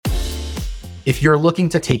If you're looking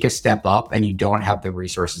to take a step up and you don't have the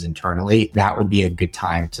resources internally, that would be a good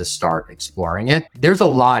time to start exploring it. There's a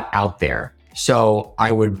lot out there. So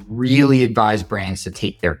I would really advise brands to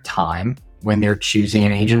take their time when they're choosing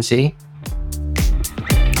an agency.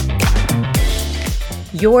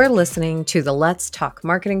 You're listening to the Let's Talk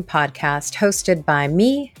Marketing podcast hosted by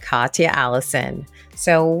me, Katya Allison.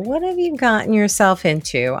 So what have you gotten yourself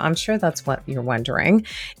into? I'm sure that's what you're wondering.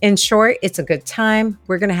 In short, it's a good time.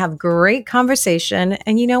 We're going to have great conversation.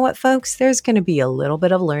 And you know what, folks? There's going to be a little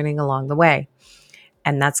bit of learning along the way.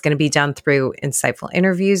 And that's going to be done through insightful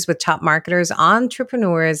interviews with top marketers,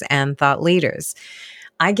 entrepreneurs, and thought leaders.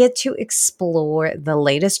 I get to explore the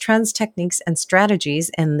latest trends, techniques, and strategies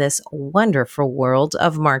in this wonderful world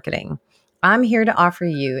of marketing. I'm here to offer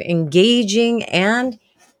you engaging and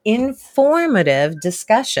informative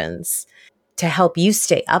discussions to help you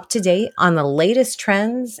stay up to date on the latest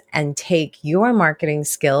trends and take your marketing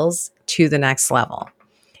skills to the next level.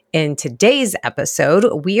 In today's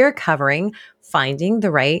episode, we are covering finding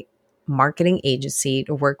the right marketing agency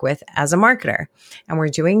to work with as a marketer. And we're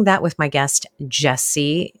doing that with my guest,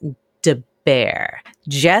 Jessie DeBear.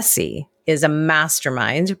 Jessie is a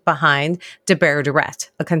mastermind behind DeBear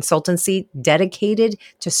Direct, a consultancy dedicated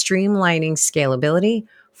to streamlining scalability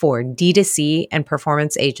for D2C and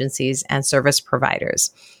performance agencies and service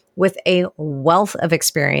providers. With a wealth of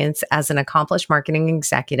experience as an accomplished marketing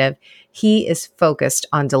executive, he is focused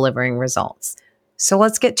on delivering results. So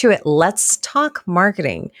let's get to it. Let's talk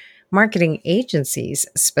marketing agencies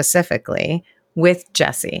specifically with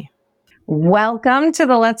Jessie. Welcome to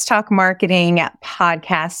the Let's Talk Marketing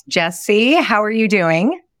podcast, Jessie. How are you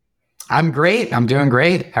doing? I'm great. I'm doing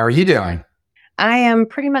great. How are you doing? I am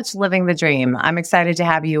pretty much living the dream. I'm excited to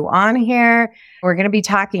have you on here. We're going to be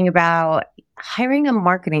talking about hiring a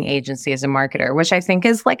marketing agency as a marketer, which I think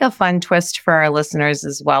is like a fun twist for our listeners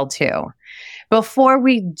as well, too. Before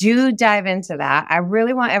we do dive into that, I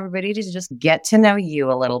really want everybody to just get to know you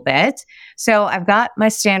a little bit. So I've got my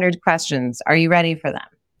standard questions. Are you ready for them?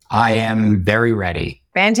 I am very ready.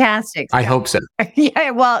 Fantastic. I hope so.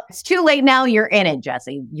 Yeah, well, it's too late now. You're in it,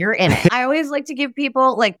 Jessie. You're in it. I always like to give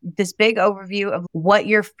people like this big overview of what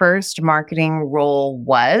your first marketing role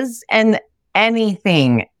was and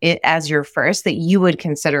anything as your first that you would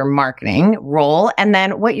consider marketing role, and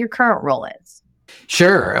then what your current role is.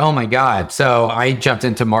 Sure. Oh my God. So I jumped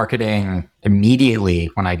into marketing immediately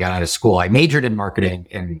when I got out of school. I majored in marketing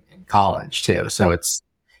in college too. So it's,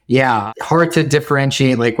 hard to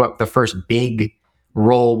differentiate like what the first big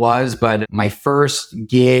role was. But my first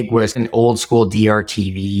gig was an old school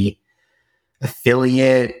DRTV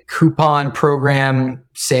affiliate coupon program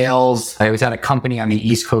sales. I was at a company on the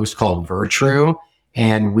East Coast called Virtru,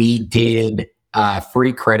 and we did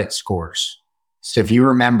free credit scores. So if you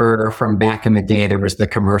remember from back in the day, there was the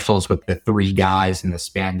commercials with the three guys in the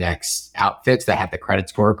spandex outfits that had the credit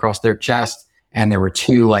score across their chest. And there were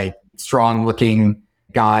two like strong looking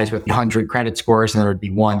guys with 100 credit scores. And there would be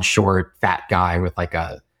one short, fat guy with like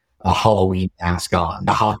a Halloween mask on,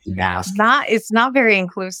 a hockey mask. It's not very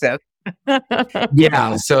inclusive.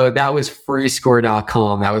 Yeah. So that was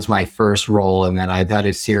freescore.com. That was my first role. And then I had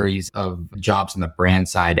a series of jobs on the brand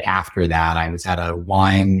side after that. I was at a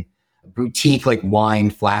boutique like wine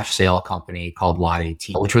flash sale company called Lot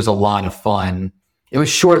 18, which was a lot of fun. It was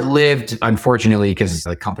short-lived, unfortunately, because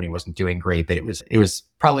the company wasn't doing great, but it was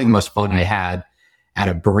probably the most fun I had at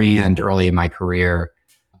a brand early in my career.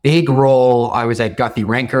 Big role, I was at Guthrie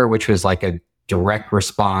Renker, which was like a direct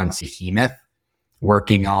response behemoth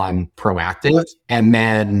working on proactive. And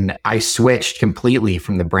then I switched completely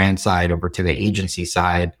from the brand side over to the agency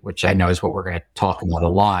side, which I know is what we're going to talk about a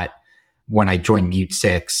lot, when I joined Mute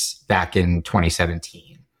 6 back in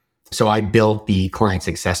 2017. So I built the client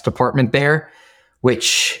success department there,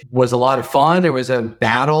 which was a lot of fun. There was a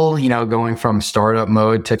battle, going from startup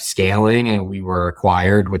mode to scaling, and we were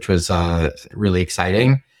acquired, which was really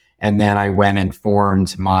exciting. And then I went and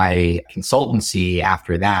formed my consultancy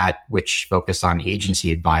after that, which focuses on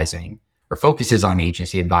agency advising,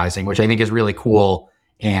 which I think is really cool.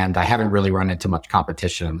 And I haven't really run into much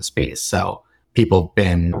competition in the space. So people have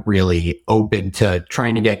been really open to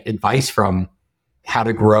trying to get advice from how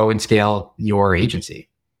to grow and scale your agency.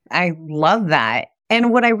 I love that.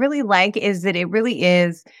 And what I really like is that it really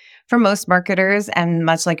is, for most marketers, and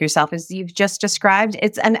much like yourself, as you've just described,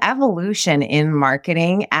 it's an evolution in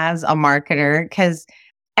marketing as a marketer, because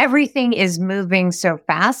everything is moving so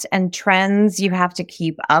fast, and trends, you have to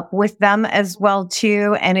keep up with them as well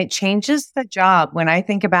too. And it changes the job. When I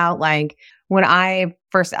think about like when I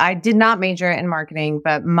did not major in marketing,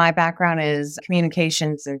 but my background is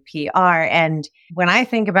communications and PR. And when I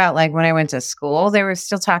think about like when I went to school, they were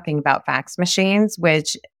still talking about fax machines,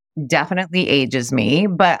 which definitely ages me.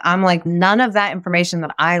 But I'm like, none of that information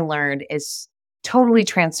that I learned is totally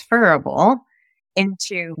transferable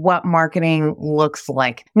into what marketing looks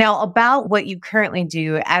like. Now, about what you currently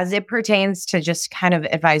do as it pertains to just kind of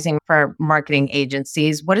advising for marketing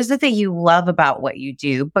agencies, what is it that you love about what you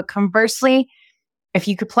do? But conversely, if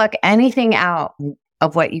you could pluck anything out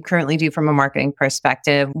of what you currently do from a marketing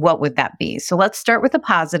perspective, what would that be? So let's start with the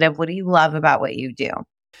positive. What do you love about what you do?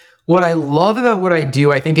 What I love about what I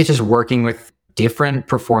do, I think, is just working with different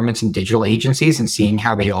performance and digital agencies and seeing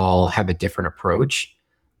how they all have a different approach.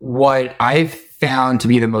 What I've found to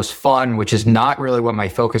be the most fun, which is not really what my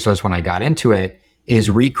focus was when I got into it, is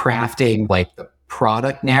recrafting like the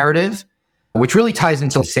product narrative, which really ties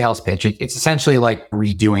into the sales pitch. It's essentially like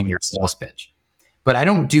redoing your sales pitch. But I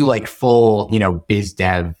don't do like full, biz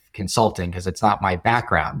dev consulting because it's not my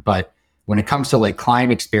background. But when it comes to like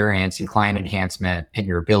client experience and client enhancement and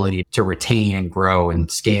your ability to retain and grow and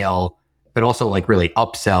scale, but also like really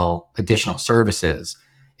upsell additional services,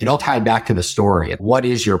 it all tied back to the story. What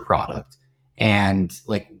is your product? And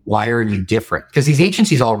like, why are you different? Because these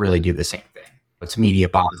agencies all really do the same thing. It's media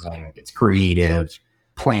buying, it's creative,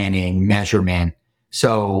 planning, measurement.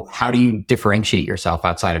 So how do you differentiate yourself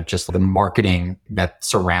outside of just the marketing that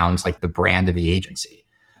surrounds like the brand of the agency?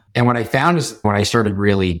 And what I found is when I started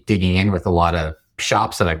really digging in with a lot of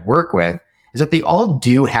shops that I work with is that they all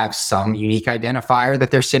do have some unique identifier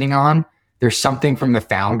that they're sitting on. There's something from the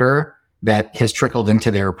founder that has trickled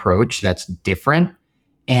into their approach that's different,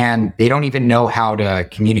 and they don't even know how to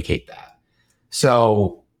communicate that.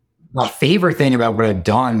 So my favorite thing about what I've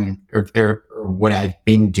done or what I've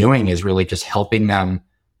been doing is really just helping them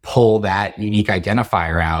pull that unique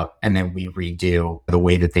identifier out, and then we redo the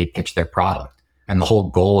way that they pitch their product. And the whole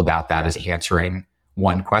goal about that is answering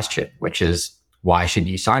one question, which is, why should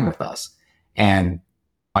you sign with us? And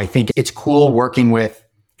I think it's cool working with,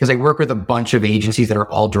 because I work with a bunch of agencies that are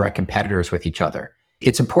all direct competitors with each other.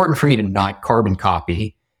 It's important for me to not carbon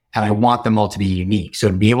copy, and I want them all to be unique. So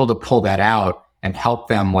to be able to pull that out and help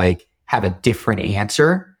them like have a different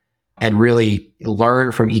answer and really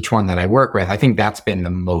learn from each one that I work with, I think that's been the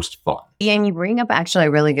most fun. Yeah, and you bring up actually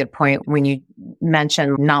a really good point when you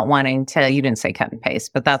mentioned not wanting to, you didn't say cut and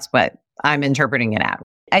paste, but that's what I'm interpreting it at.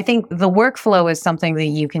 I think the workflow is something that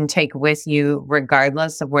you can take with you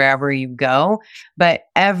regardless of wherever you go. But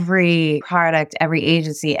every product, every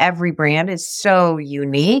agency, every brand is so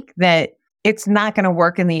unique that it's not going to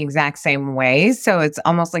work in the exact same way. So it's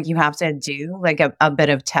almost like you have to do like a bit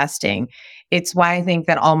of testing. It's why I think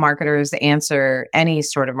that all marketers answer any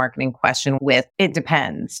sort of marketing question with, it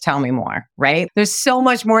depends, tell me more, right? There's so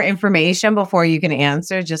much more information before you can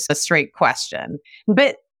answer just a straight question.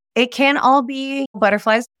 But it can all be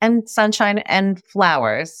butterflies and sunshine and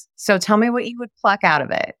flowers. So tell me what you would pluck out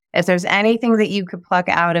of it. If there's anything that you could pluck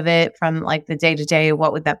out of it from like the day to day,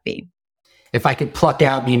 what would that be? If I could pluck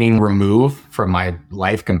out, meaning remove from my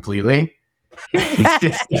life completely.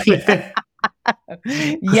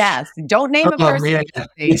 Yes. Don't name a person. Man.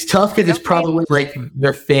 It's tough because it's probably like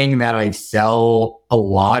the thing that I sell a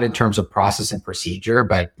lot in terms of process and procedure,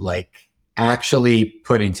 but like actually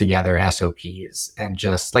putting together SOPs and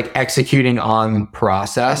just like executing on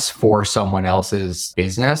process for someone else's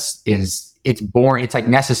business it's boring. It's like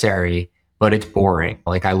necessary, but it's boring.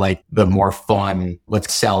 Like I like the more fun,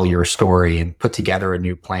 let's sell your story and put together a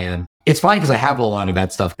new plan. It's fine because I have a lot of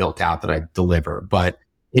that stuff built out that I deliver, but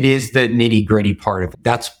it is the nitty gritty part of it.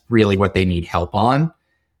 That's really what they need help on.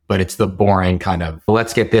 But it's the boring kind of,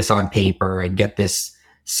 let's get this on paper and get this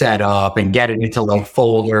set up and get it into little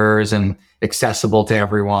folders and accessible to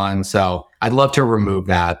everyone. So I'd love to remove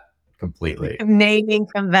that completely. Naming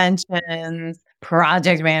conventions,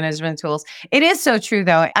 project management tools. It is so true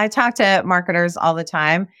though. I talk to marketers all the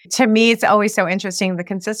time. To me, it's always so interesting. The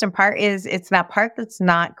consistent part is it's that part that's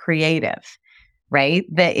not creative, right?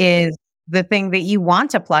 That is the thing that you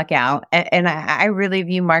want to pluck out. And I really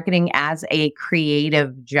view marketing as a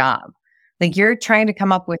creative job. Like you're trying to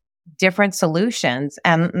come up with different solutions.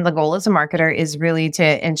 And the goal as a marketer is really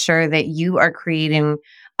to ensure that you are creating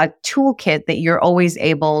a toolkit that you're always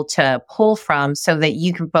able to pull from so that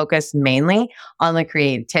you can focus mainly on the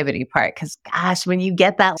creativity part. Because gosh, when you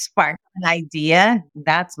get that spark an idea,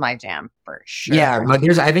 that's my jam for sure. Yeah, but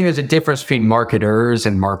I think there's a difference between marketers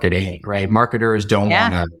and marketing, right? Marketers don't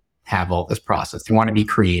want to have all this process. They want to be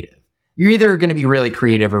creative. You're either going to be really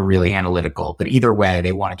creative or really analytical, but either way,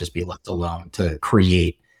 they want to just be left alone to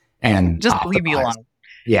create and just optimize. leave me alone.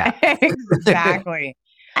 Yeah, Exactly.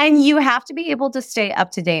 And you have to be able to stay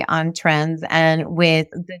up to date on trends. And with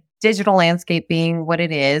the digital landscape being what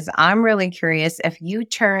it is, I'm really curious if you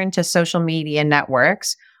turn to social media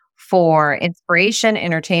networks for inspiration,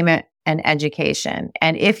 entertainment, and education.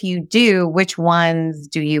 And if you do, which ones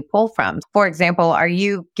do you pull from? For example, are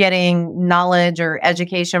you getting knowledge or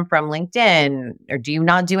education from LinkedIn? Or do you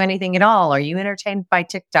not do anything at all? Are you entertained by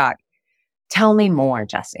TikTok? Tell me more,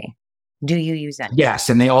 Jesse. Do you use any? Yes,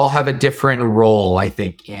 and they all have a different role, I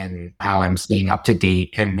think, in how I'm staying up to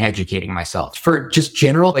date and educating myself. For just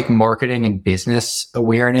general like marketing and business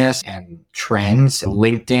awareness and trends,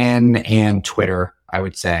 LinkedIn and Twitter, I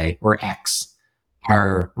would say, or X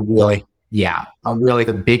are really, are really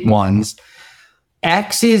the big ones.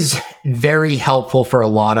 X is very helpful for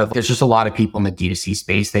there's just a lot of people in the D2C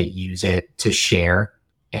space that use it to share.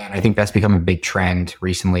 And I think that's become a big trend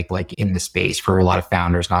recently, like in the space for a lot of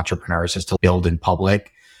founders and entrepreneurs, is to build in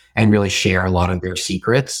public and really share a lot of their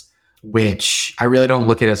secrets, which I really don't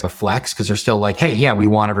look at as a flex because they're still like, hey, yeah, we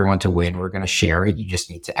want everyone to win. We're going to share it. You just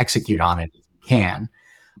need to execute on it if you can.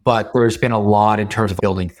 But there's been a lot in terms of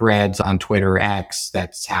building threads on Twitter, X,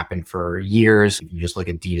 that's happened for years. If you just look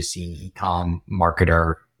at D2C, e-com,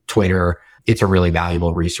 marketer, Twitter, it's a really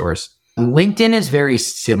valuable resource. LinkedIn is very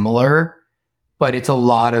similar, but it's a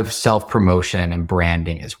lot of self-promotion and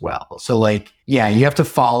branding as well. So like, yeah, you have to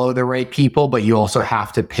follow the right people, but you also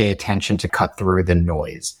have to pay attention to cut through the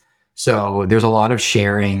noise. So there's a lot of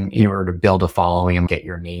sharing in order to build a following and get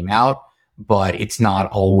your name out, but it's not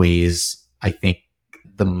always, I think,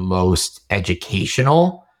 the most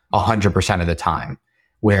educational 100% of the time,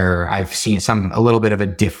 where I've seen a little bit of a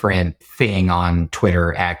different thing on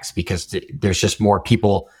Twitter X because there's just more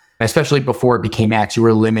people, especially before it became X, you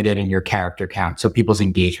were limited in your character count. So people's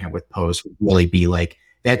engagement with posts would really be like,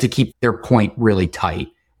 they had to keep their point really tight,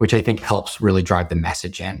 which I think helps really drive the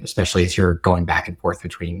message in, especially as you're going back and forth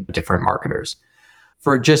between different marketers.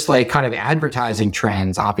 For just like kind of advertising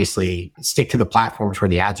trends, obviously stick to the platforms where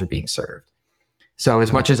the ads are being served. So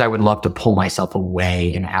as much as I would love to pull myself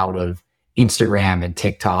away and out of Instagram and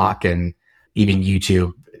TikTok and even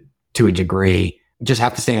YouTube to a degree, just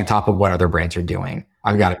have to stay on top of what other brands are doing.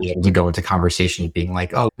 I've got to be able to go into conversations being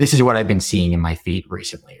like, oh, this is what I've been seeing in my feed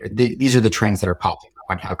recently. Or these are the trends that are popping up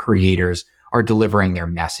on how creators are delivering their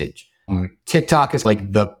message. TikTok is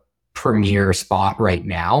like the premier spot right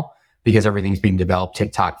now because everything's being developed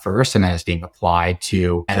TikTok first and then it's being applied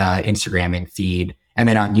to Instagram and feed. And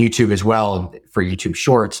then on YouTube as well for YouTube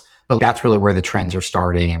Shorts. But that's really where the trends are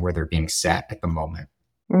starting and where they're being set at the moment.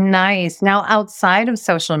 Nice. Now, outside of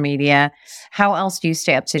social media, how else do you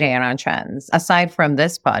stay up to date on trends? Aside from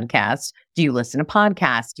this podcast, do you listen to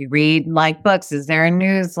podcasts? Do you read like books? Is there a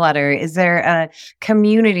newsletter? Is there a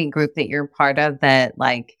community group that you're part of that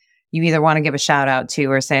like you either want to give a shout out to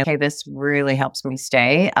or say, okay, this really helps me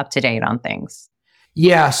stay up to date on things?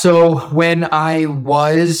 Yeah. So when I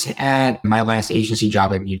was at my last agency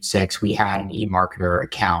job at Mute 6, we had an eMarketer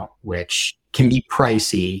account, which can be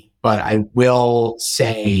pricey, but I will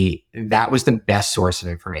say that was the best source of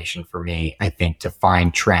information for me, I think, to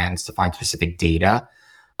find trends, to find specific data.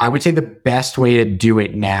 I would say the best way to do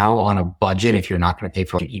it now on a budget, if you're not going to pay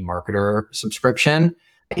for an eMarketer subscription,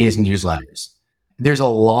 is newsletters. There's a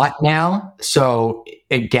lot now. So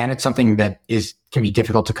again, it's something that can be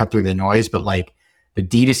difficult to cut through the noise, but like, the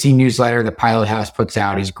D2C newsletter that Pilot House puts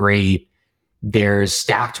out is great. There's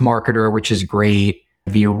Stacked Marketer, which is great.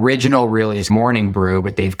 The original really is Morning Brew,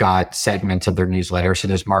 but they've got segments of their newsletter. So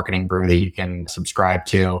there's Marketing Brew that you can subscribe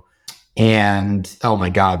to. And oh my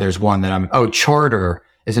God, there's one that Charter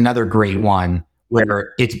is another great one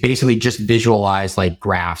where it's basically just visualized like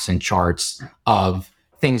graphs and charts of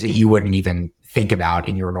things that you wouldn't even think about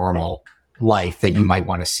in your normal life that you might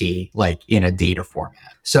want to see like in a data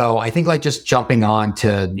format. So I think like just jumping on to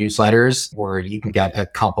newsletters where you can get a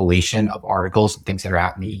compilation of articles and things that are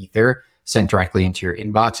out in the ether sent directly into your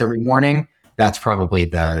inbox every morning. That's probably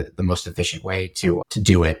the most efficient way to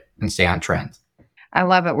do it and stay on trend. I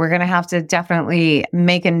love it. We're going to have to definitely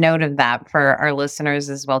make a note of that for our listeners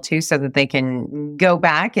as well, too, so that they can go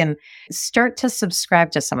back and start to subscribe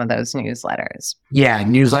to some of those newsletters. Yeah,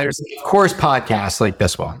 newsletters, of course, podcasts like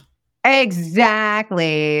this one.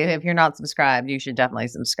 Exactly. If you're not subscribed, you should definitely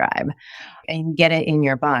subscribe and get it in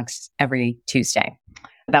your box every Tuesday.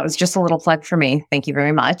 That was just a little plug for me. Thank you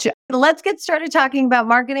very much. Let's get started talking about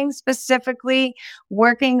marketing, specifically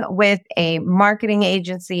working with a marketing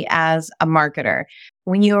agency as a marketer.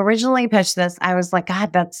 When you originally pitched this, I was like,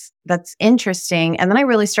 God, that's interesting. And then I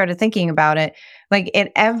really started thinking about it. Like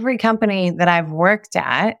at every company that I've worked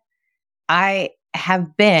at, I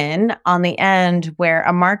have been on the end where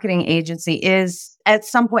a marketing agency is at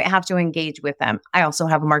some point have to engage with them. I also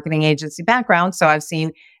have a marketing agency background, so I've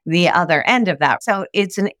seen the other end of that. So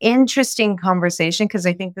it's an interesting conversation because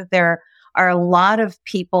I think that there are a lot of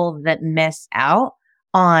people that miss out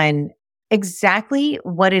on exactly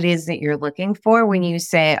what it is that you're looking for when you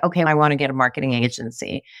say, okay, I want to get a marketing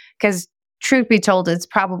agency. Because truth be told, it's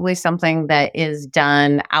probably something that is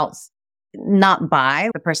done out, not by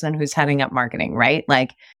the person who's heading up marketing, right?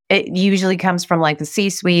 Like it usually comes from like the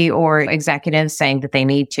C-suite or executives saying that they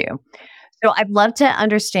need to. So I'd love to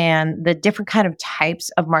understand the different kind of types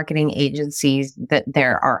of marketing agencies that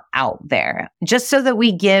there are out there, just so that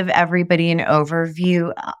we give everybody an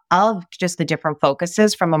overview of just the different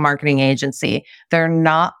focuses from a marketing agency. They're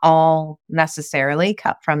not all necessarily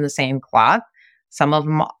cut from the same cloth. Some of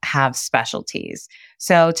them have specialties.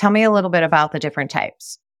 So tell me a little bit about the different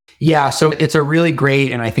types. Yeah, so it's a really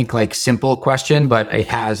great and I think like simple question, but it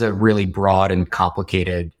has a really broad and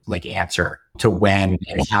complicated like answer to when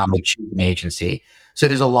and how to choose an agency. So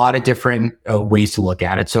there's a lot of different ways to look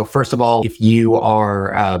at it. So first of all, if you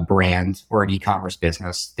are a brand or an e-commerce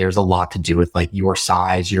business, there's a lot to do with like your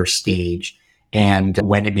size, your stage, and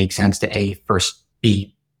when it makes sense to first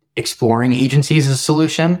be exploring agencies as a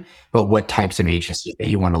solution, but what types of agencies that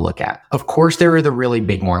you want to look at. Of course, there are the really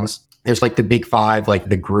big ones. There's like the big five, like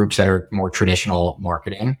the groups that are more traditional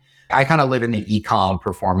marketing. I kind of live in the e-com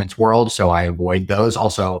performance world, so I avoid those.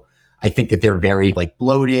 Also, I think that they're very like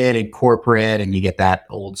bloated and corporate, and you get that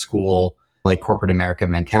old school like corporate America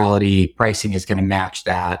mentality. Pricing is going to match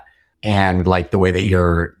that, and like the way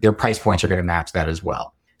that their price points are going to match that as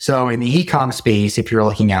well. So in the e-com space, if you're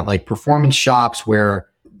looking at like performance shops where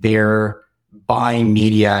they're buying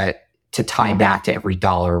media to tie back to every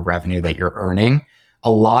dollar of revenue that you're earning, a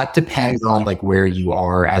lot depends on like where you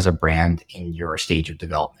are as a brand in your stage of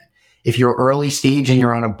development. If you're early stage and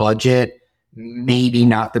you're on a budget, maybe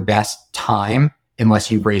not the best time unless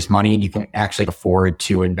you've raised money and you can actually afford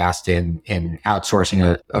to invest in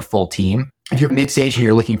outsourcing a full team. If you're mid stage and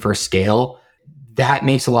you're looking for scale, that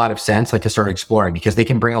makes a lot of sense, like to start exploring because they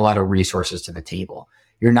can bring a lot of resources to the table.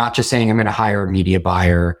 You're not just saying I'm going to hire a media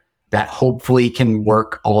buyer that hopefully can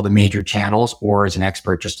work all the major channels or is an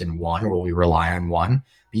expert just in one where we rely on one.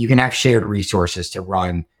 But you can have shared resources to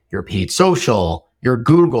run your paid social, your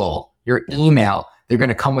Google, your email. They're going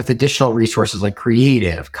to come with additional resources like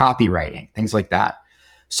creative, copywriting, things like that.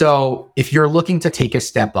 So if you're looking to take a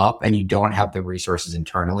step up and you don't have the resources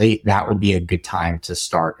internally, that would be a good time to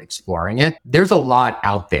start exploring it. There's a lot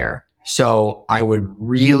out there. So I would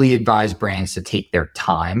really advise brands to take their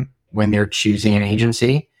time when they're choosing an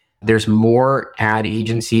agency. There's more ad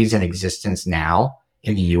agencies in existence now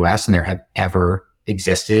in the US than there have ever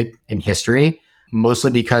existed in history,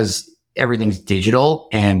 mostly because everything's digital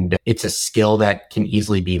and it's a skill that can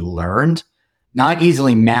easily be learned, not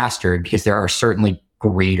easily mastered because there are certainly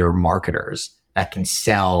greater marketers that can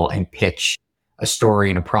sell and pitch a story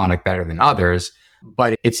and a product better than others.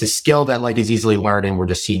 But it's a skill that like is easily learned and we're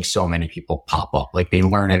just seeing so many people pop up. Like they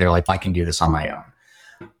learn it, they're like, I can do this on my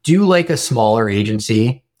own. Do like a smaller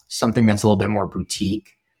agency, something that's a little bit more boutique.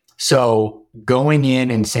 So going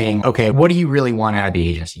in and saying, okay, what do you really want out of the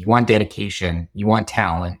agency? You want dedication, you want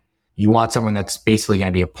talent, you want someone that's basically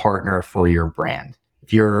going to be a partner for your brand.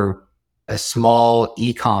 If you're a small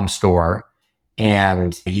e-com store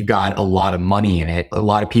and you got a lot of money in it, a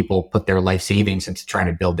lot of people put their life savings into trying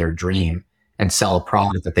to build their dream and sell a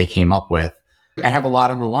product that they came up with. I have a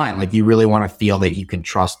lot on the line. Like you really want to feel that you can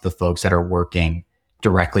trust the folks that are working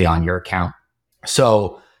directly on your account.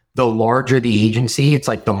 So the larger the agency, it's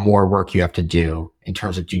like the more work you have to do in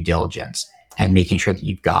terms of due diligence and making sure that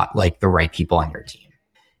you've got like the right people on your team.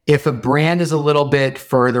 If a brand is a little bit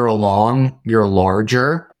further along, you're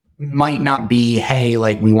larger, might not be, hey,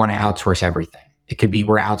 like we want to outsource everything. It could be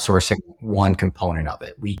we're outsourcing one component of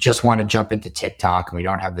it. We just want to jump into TikTok and we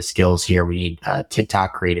don't have the skills here. We need a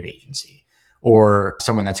TikTok creative agency or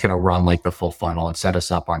someone that's going to run like the full funnel and set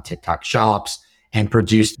us up on TikTok shops and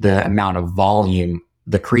produce the amount of volume,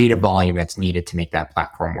 the creative volume that's needed to make that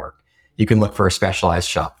platform work. You can look for a specialized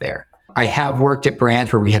shop there. I have worked at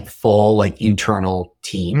brands where we had full like internal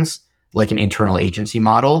teams, like an internal agency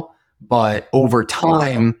model, but over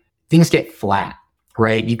time, things get flat,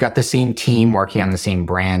 right? You've got the same team working on the same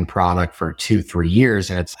brand product for 2-3 years,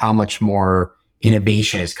 and it's how much more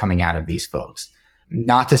innovation is coming out of these folks.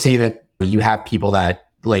 Not to say that you have people that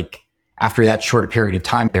like after that short period of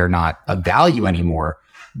time, they're not of value anymore,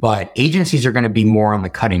 but agencies are going to be more on the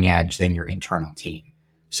cutting edge than your internal team.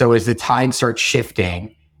 So as the tide starts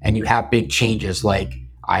shifting and you have big changes like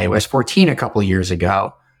iOS 14 a couple of years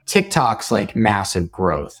ago, TikTok's like massive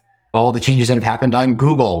growth. all the changes that have happened on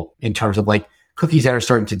Google in terms of like cookies that are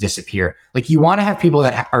starting to disappear. Like you want to have people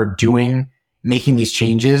that are making these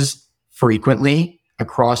changes frequently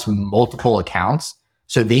across multiple accounts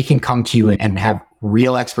so they can come to you and have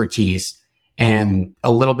real expertise and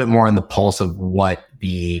a little bit more on the pulse of what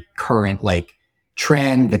the current like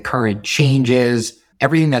trend, the current changes,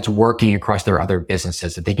 everything that's working across their other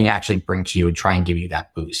businesses that they can actually bring to you and try and give you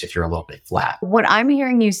that boost if you're a little bit flat. What I'm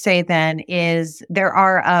hearing you say then is there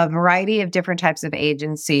are a variety of different types of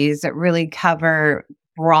agencies that really cover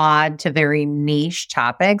broad to very niche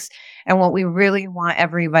topics. And what we really want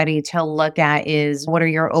everybody to look at is what are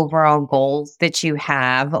your overall goals that you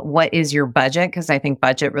have? What is your budget? Because I think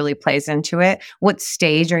budget really plays into it. What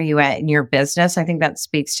stage are you at in your business? I think that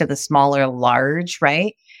speaks to the small or large,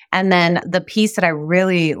 right? And then the piece that I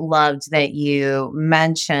really loved that you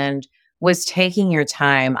mentioned was taking your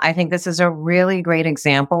time. I think this is a really great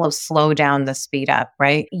example of slow down the speed up,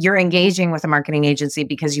 right? You're engaging with a marketing agency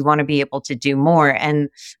because you want to be able to do more. And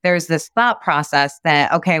there's this thought process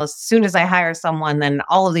that, okay, well, as soon as I hire someone, then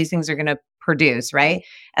all of these things are going to produce, right?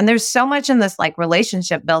 And there's so much in this like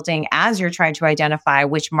relationship building as you're trying to identify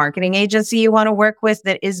which marketing agency you want to work with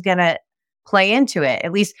that is going to play into it.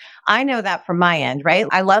 At least I know that from my end, right?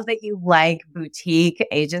 I love that you like boutique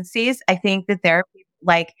agencies. I think that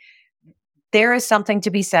there is something to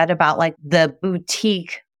be said about like the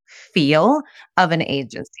boutique feel of an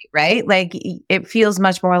agency, right? Like it feels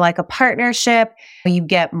much more like a partnership. You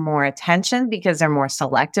get more attention because they're more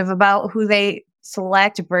selective about who they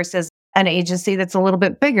select versus an agency that's a little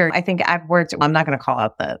bit bigger. I think I'm not going to call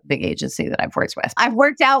out the big agency that I've worked with. I've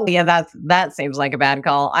worked out. Yeah, that seems like a bad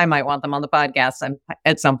call. I might want them on the podcast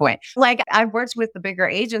at some point. Like I've worked with the bigger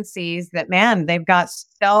agencies that, man, they've got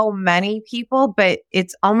so many people, but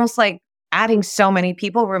it's almost like adding so many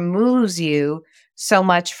people removes you so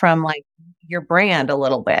much from like your brand a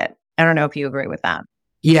little bit. I don't know if you agree with that.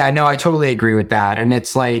 Yeah, no, I totally agree with that. And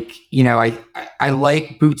it's like, I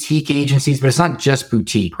like boutique agencies, but it's not just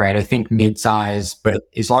boutique, right? I think mid-size, but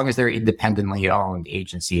as long as they're independently owned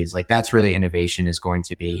agencies, like that's really innovation is going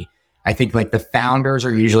to be. I think like the founders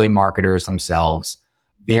are usually marketers themselves.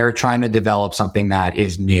 They're trying to develop something that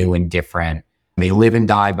is new and different. They live and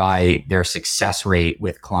die by their success rate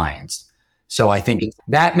with clients. So I think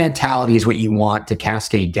that mentality is what you want to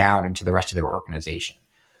cascade down into the rest of their organization.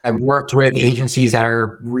 I've worked with agencies that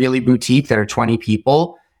are really boutique, that are 20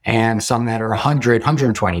 people, and some that are 100,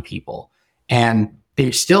 120 people. And they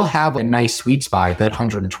still have a nice sweet spot, that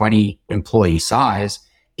 120 employee size,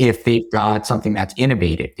 if they've got something that's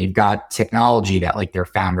innovative. They've got technology that like their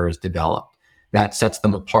founders developed that sets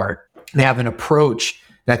them apart. They have an approach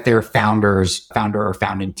that their founder or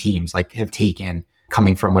founding teams like have taken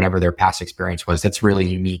coming from whatever their past experience was. That's really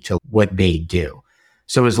unique to what they do.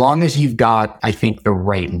 So as long as you've got, I think, the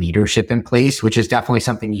right leadership in place, which is definitely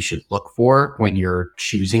something you should look for when you're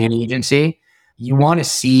choosing an agency, you want to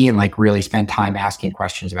see and like really spend time asking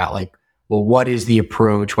questions about like, well, what is the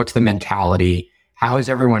approach? What's the mentality? How is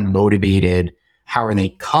everyone motivated? How are they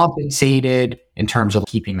compensated in terms of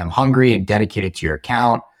keeping them hungry and dedicated to your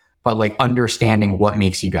account? But like understanding what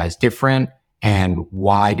makes you guys different and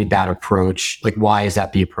why is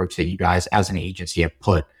that the approach that you guys as an agency have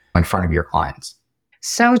put in front of your clients?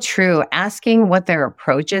 So true. Asking what their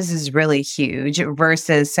approach is really huge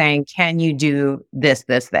versus saying, can you do this?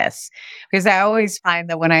 Because I always find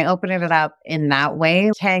that when I open it up in that way,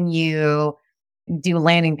 can you do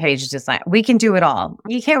landing page design? We can do it all.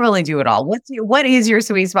 You can't really do it all. What is your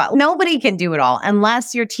sweet spot? Nobody can do it all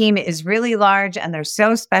unless your team is really large and they're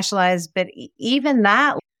so specialized. But even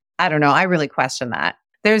that, I don't know. I really question that.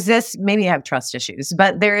 There's this, maybe I have trust issues,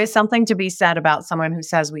 but there is something to be said about someone who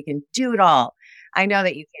says we can do it all. I know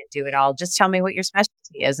that you can't do it all. Just tell me what your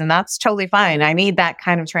specialty is. And that's totally fine. I need that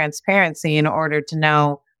kind of transparency in order to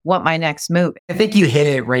know what my next move is. I think you hit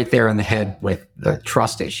it right there on the head with the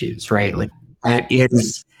trust issues, right? Like that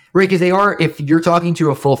is right. Because if you're talking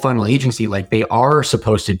to a full funnel agency, like they are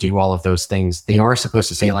supposed to do all of those things. They are supposed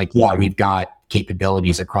to say like, yeah, we've got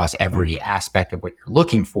capabilities across every aspect of what you're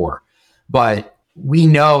looking for. But we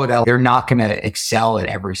know that they're not going to excel at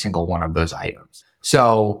every single one of those items.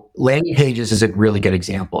 So landing pages is a really good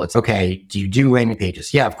example. It's okay. Do you do landing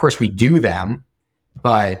pages? Yeah, of course we do them,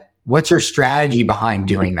 but what's your strategy behind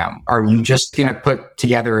doing them? Are you just going to put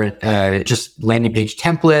together just landing page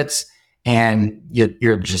templates and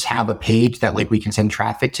you're just have a page that like we can send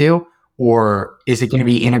traffic to? Or is it going to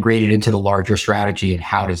be integrated into the larger strategy and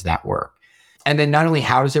how does that work? And then not only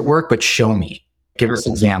how does it work, but show me, give us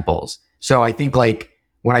examples. So I think like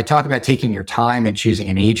when I talk about taking your time and choosing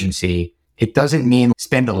an agency, it doesn't mean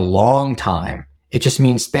spend a long time It just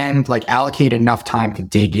means allocate enough time to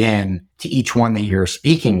dig in to each one that you're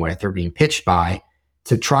speaking with or being pitched by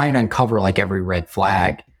to try and uncover like every red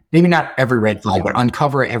flag. Maybe not every red flag, but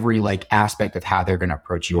uncover every like aspect of how they're going to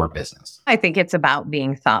approach your business. I think it's about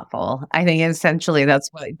being thoughtful. I think essentially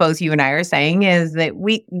that's what both you and I are saying, is that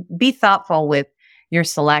we be thoughtful with your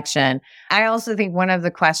selection. I also think one of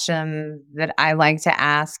the questions that I like to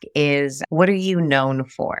ask is, what are you known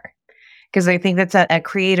for? Because I think that's a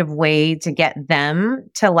creative way to get them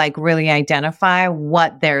to like really identify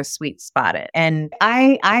what their sweet spot is. And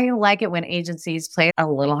I like it when agencies play a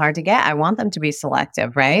little hard to get. I want them to be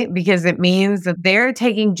selective, right? Because it means that they're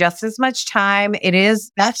taking just as much time.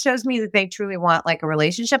 That shows me that they truly want like a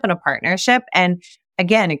relationship and a partnership. And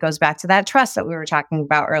again, it goes back to that trust that we were talking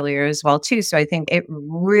about earlier as well, too. So I think it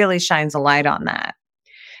really shines a light on that.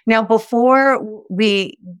 Now, before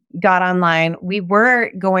we got online, we were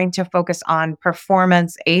going to focus on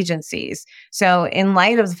performance agencies. So in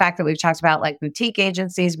light of the fact that we've talked about like boutique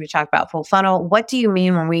agencies, we talked about full funnel, what do you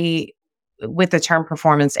mean with the term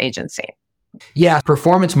performance agency? Yeah,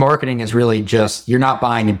 performance marketing is really just, you're not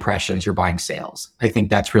buying impressions, you're buying sales. I think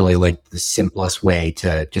that's really like the simplest way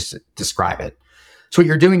to just describe it. So what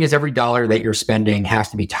you're doing is every dollar that you're spending has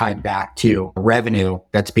to be tied back to revenue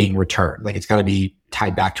that's being returned. Like it's got to be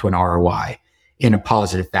tied back to an ROI in a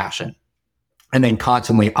positive fashion, and then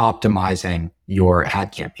constantly optimizing your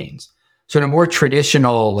ad campaigns. So in a more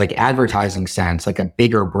traditional like advertising sense, like a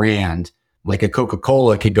bigger brand, like a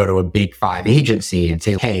Coca-Cola could go to a big 5 agency and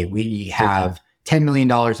say, hey, we have $10 million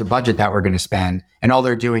of budget that we're going to spend. And all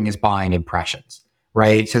they're doing is buying impressions,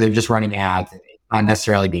 right? So they're just running ads, not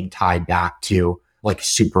necessarily being tied back to like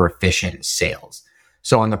super efficient sales.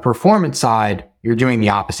 So on the performance side, you're doing the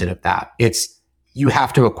opposite of that. It's, you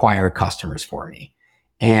have to acquire customers for me.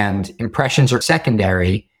 And impressions are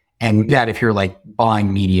secondary. And that if you're like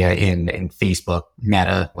buying media in Facebook,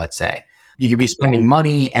 Meta, let's say, you could be spending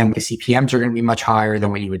money and the CPMs are going to be much higher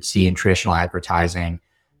than what you would see in traditional advertising.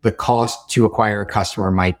 The cost to acquire a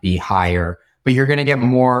customer might be higher, but you're going to get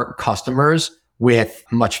more customers with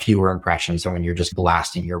much fewer impressions than when you're just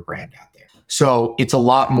blasting your brand out there. So it's a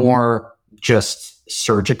lot more just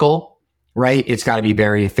surgical, right? It's got to be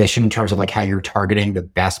very efficient in terms of like how you're targeting the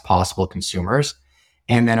best possible consumers.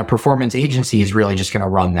 And then a performance agency is really just going to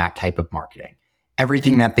run that type of marketing.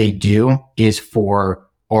 Everything that they do is for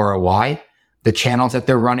ROI, the channels that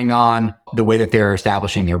they're running on, the way that they're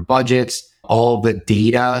establishing their budgets, all the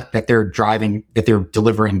data that they're driving, that they're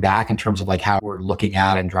delivering back in terms of like how we're looking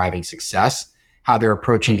at and driving success, how they're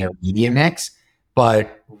approaching their media mix.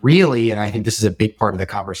 But really, and I think this is a big part of the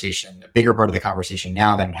conversation, a bigger part of the conversation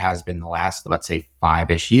now than it has been the last, let's say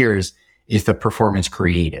 5-ish years, is the performance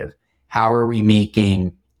creative. How are we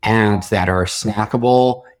making ads that are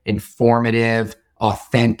snackable, informative,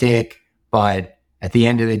 authentic, but at the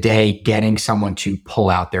end of the day, getting someone to pull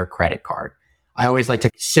out their credit card? I always like to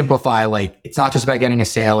simplify, like, it's not just about getting a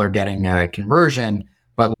sale or getting a conversion,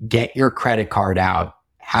 but get your credit card out.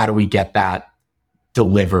 How do we get that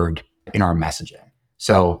delivered in our messaging?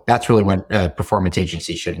 So that's really what a performance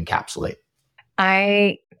agency should encapsulate.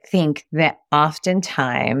 I think that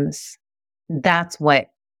oftentimes that's what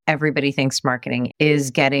everybody thinks marketing is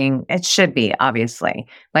getting. It should be, obviously.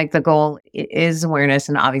 Like the goal is awareness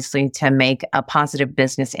and obviously to make a positive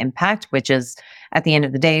business impact, which is at the end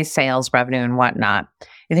of the day, sales, revenue, and whatnot.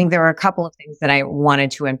 I think there are a couple of things that I wanted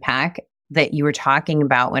to unpack that you were talking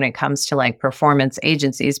about when it comes to like performance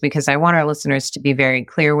agencies, because I want our listeners to be very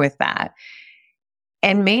clear with that.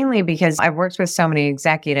 And mainly because I've worked with so many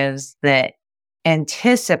executives that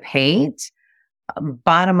anticipate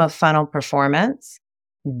bottom of funnel performance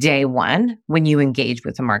day one when you engage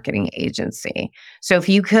with a marketing agency. So if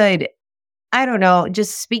you could, I don't know,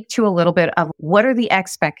 just speak to a little bit of what are the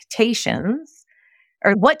expectations,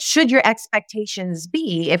 or what should your expectations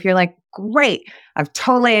be if you're like, great, I've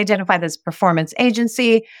totally identified this performance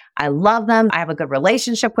agency. I love them. I have a good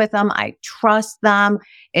relationship with them. I trust them.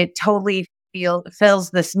 It totally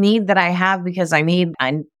fills this need that I have because I need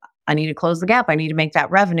to close the gap. I need to make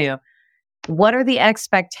that revenue. What are the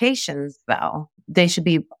expectations though? They should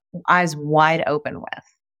be eyes wide open with.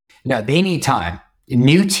 No, they need time. A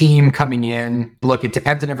new team coming in, look, it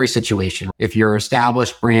depends on every situation. If you're an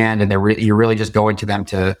established brand and you're really just going to them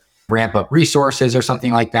to ramp up resources or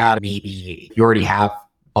something like that, maybe you already have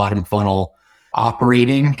bottom funnel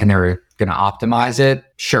operating and they're going to optimize it.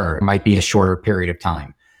 Sure, it might be a shorter period of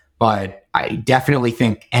time. But I definitely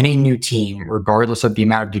think any new team, regardless of the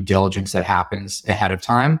amount of due diligence that happens ahead of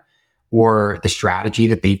time or the strategy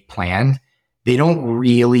that they've planned, they don't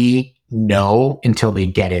really know until they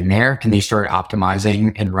get in there and they start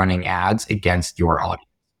optimizing and running ads against your audience.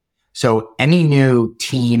 So any new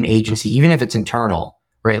team agency, even if it's internal,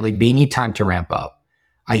 right? Like they need time to ramp up.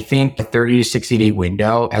 I think a 30 to 60 day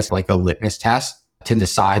window as like a litmus test to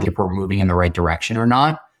decide if we're moving in the right direction or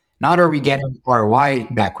not. Not are we getting ROI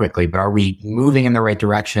that quickly, but are we moving in the right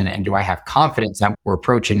direction? And do I have confidence that we're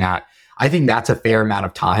approaching that? I think that's a fair amount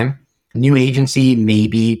of time. New agency may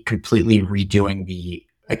be completely redoing the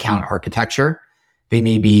account architecture. They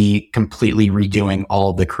may be completely redoing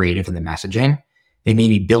all of the creative and the messaging. They may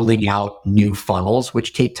be building out new funnels,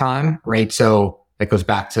 which take time, right? So that goes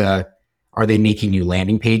back to, are they making new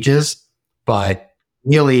landing pages? But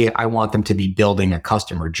really, I want them to be building a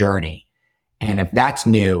customer journey. And if that's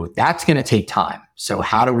new, that's going to take time. So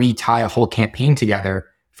how do we tie a whole campaign together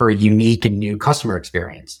for a unique and new customer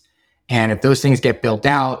experience? And if those things get built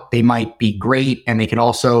out, they might be great and they can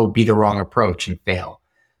also be the wrong approach and fail.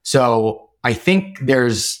 So I think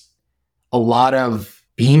there's a lot of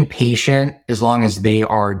being patient as long as they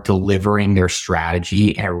are delivering their strategy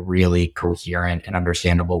in a really coherent and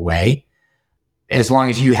understandable way. As long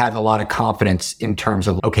as you have a lot of confidence in terms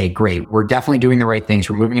of, okay, great, we're definitely doing the right things.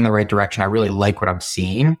 We're moving in the right direction. I really like what I'm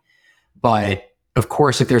seeing. But of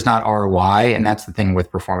course, if there's not ROI, and that's the thing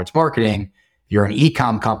with performance marketing, you're an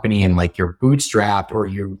e-com company and like you're bootstrapped or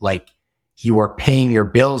you are paying your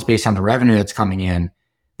bills based on the revenue that's coming in.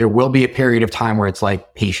 There will be a period of time where it's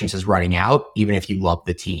like patience is running out, even if you love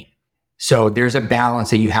the team. So there's a balance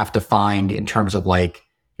that you have to find in terms of like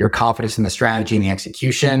your confidence in the strategy and the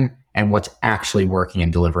execution and what's actually working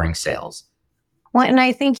and delivering sales. Well, and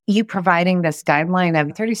I think you providing this guideline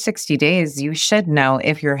of 30, 60 days, you should know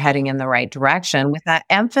if you're heading in the right direction with that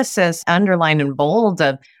emphasis underlined in bold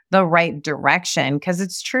of the right direction. Because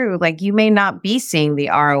it's true, like you may not be seeing the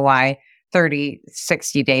ROI 30,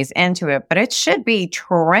 60 days into it, but it should be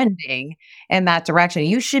trending in that direction.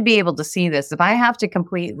 You should be able to see this. If I have to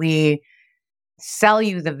completely sell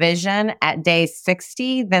you the vision at day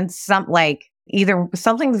 60, then either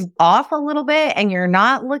something's off a little bit and you're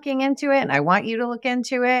not looking into it, and I want you to look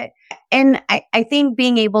into it. And I think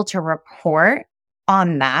being able to report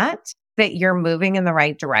on that you're moving in the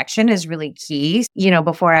right direction is really key.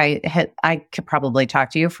 Before I could probably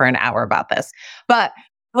talk to you for an hour about this, but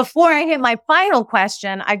before I hit my final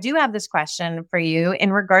question, I do have this question for you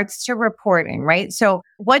in regards to reporting, right? So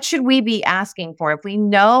what should we be asking for if we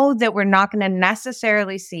know that we're not going to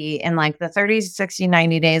necessarily see in like the 30, 60,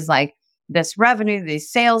 90 days, like this revenue, these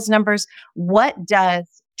sales numbers? What does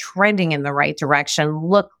trending in the right direction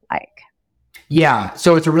look like? Yeah,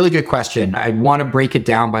 so it's a really good question. I want to break it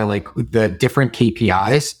down by like the different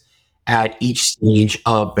KPIs at each stage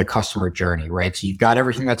of the customer journey, right? So you've got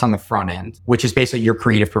everything that's on the front end, which is basically your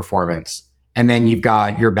creative performance. And then you've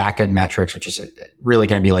got your back end metrics, which is really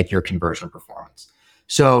going to be like your conversion performance.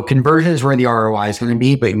 So conversion is where the ROI is going to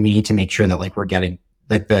be, but we need to make sure that like we're getting,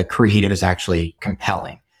 that the creative is actually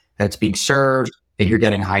compelling, that it's being served, that you're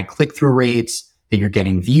getting high click-through rates, that you're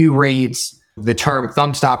getting view rates. The term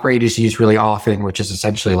thumb stop rate is used really often, which is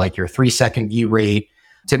essentially like your 3-second view rate,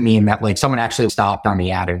 to mean that like someone actually stopped on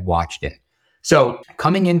the ad and watched it. So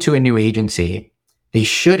coming into a new agency, they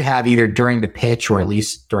should have either during the pitch or at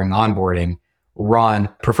least during onboarding run,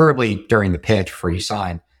 preferably during the pitch before you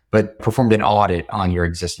sign, but performed an audit on your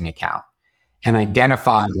existing account and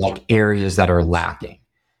identified like areas that are lacking.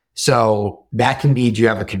 So that can be, do you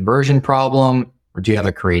have a conversion problem or do you have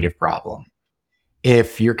a creative problem?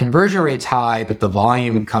 If your conversion rate's high, but the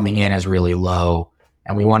volume coming in is really low,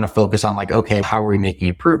 and we want to focus on like, okay, how are we making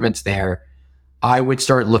improvements there? I would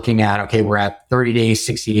start looking at, okay, we're at 30 days,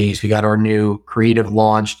 60 days. We got our new creative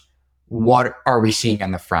launched. What are we seeing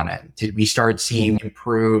on the front end? Did we start seeing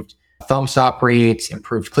improved thumb stop rates,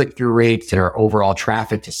 improved click-through rates? Did our overall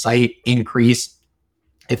traffic to site increase?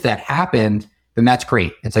 If that happened, then that's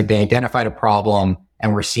great. It's like they identified a problem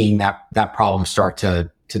and we're seeing that problem start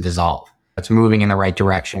to dissolve. It's moving in the right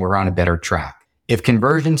direction. We're on a better track. If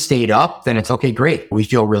conversion stayed up, then it's okay, great. We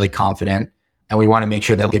feel really confident and we want to make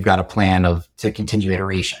sure that we've got a plan to continue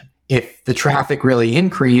iteration. If the traffic really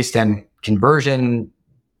increased and conversion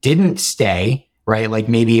didn't stay, right? Like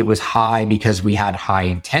maybe it was high because we had high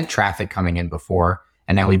intent traffic coming in before,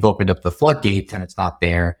 and now we've opened up the floodgates and it's not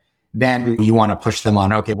there. Then you want to push them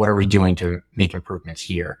on, okay, what are we doing to make improvements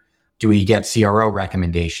here? Do we get CRO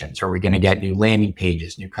recommendations? Are we going to get new landing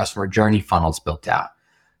pages, new customer journey funnels built out?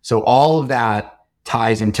 So all of that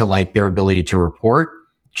ties into like their ability to report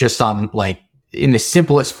just on like in the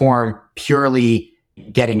simplest form, purely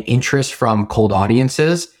getting interest from cold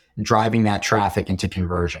audiences, driving that traffic into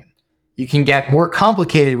conversion. You can get more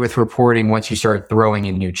complicated with reporting once you start throwing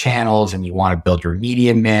in new channels and you want to build your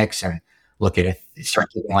media mix and look at it, start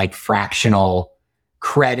getting like fractional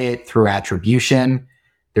credit through attribution.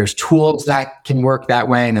 There's tools that can work that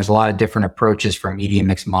way. And there's a lot of different approaches from media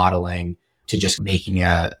mix modeling to just making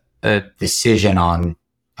a decision on,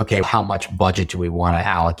 okay, how much budget do we want to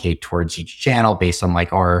allocate towards each channel based on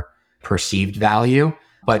like our perceived value.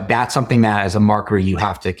 But that's something that as a marketer, you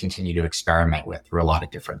have to continue to experiment with through a lot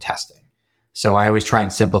of different testing. So I always try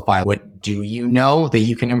and simplify, what do you know that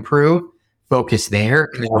you can improve? Focus there.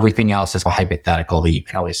 And everything else is a hypothetical that you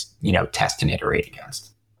can always, test and iterate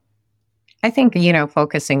against. I think,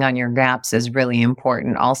 focusing on your gaps is really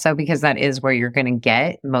important also, because that is where you're going to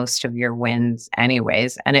get most of your wins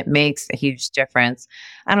anyways. And it makes a huge difference.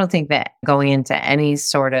 I don't think that going into any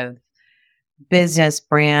sort of business,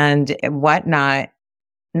 brand, whatnot,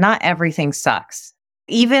 not everything sucks.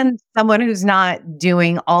 Even someone who's not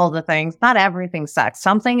doing all the things, not everything sucks.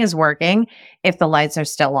 Something is working if the lights are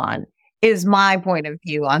still on, is my point of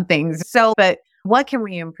view on things. So, but what can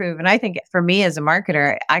we improve? And I think for me as a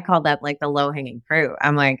marketer, I call that like the low hanging fruit.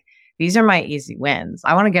 I'm like, these are my easy wins.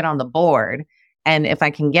 I want to get on the board. And if I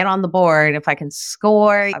can get on the board, if I can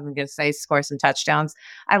score, I'm going to say score some touchdowns.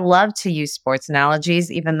 I love to use sports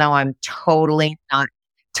analogies, even though I'm totally not,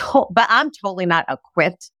 but I'm totally not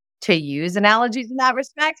equipped to use analogies in that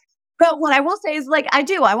respect. But what I will say is like, I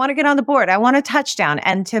want to get on the board. I want a touchdown.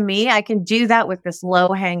 And to me, I can do that with this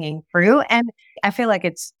low hanging fruit. And I feel like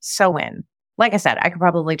it's so win. Like I said, I could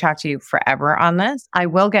probably talk to you forever on this. I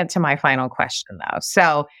will get to my final question though.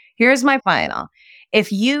 So here's my final.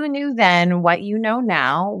 If you knew then what you know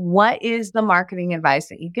now, what is the marketing advice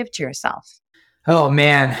that you give to yourself? Oh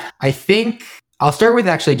man, I think I'll start with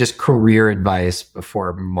actually just career advice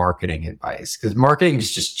before marketing advice, because marketing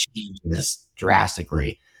has just changed this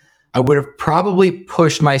drastically. I would have probably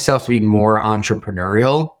pushed myself to be more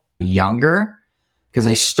entrepreneurial younger, because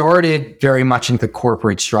I started very much into the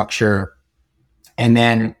corporate structure. And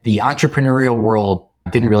then the entrepreneurial world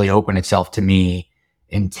didn't really open itself to me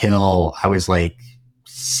until I was like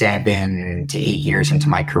 7 to 8 years into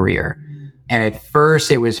my career. And at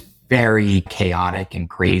first it was very chaotic and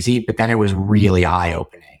crazy, but then it was really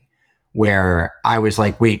eye-opening, where I was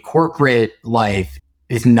like, wait, corporate life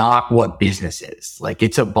is not what business is. Like,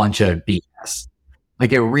 it's a bunch of BS.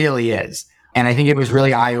 Like, it really is. And I think it was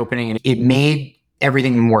really eye-opening, and it made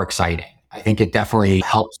everything more exciting. I think it definitely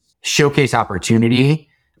helps showcase opportunity,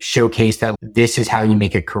 showcase that this is how you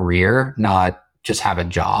make a career, not just have a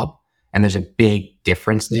job. And there's a big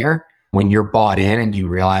difference there when you're bought in and you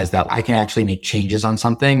realize that I can actually make changes on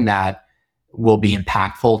something that will be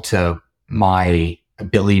impactful to my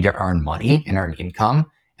ability to earn money and earn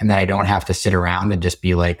income. And that I don't have to sit around and just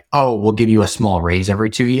be like, oh, we'll give you a small raise every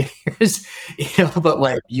 2 years, but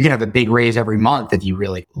like you can have a big raise every month if you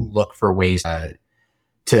really look for ways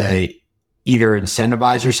to either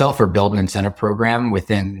incentivize yourself or build an incentive program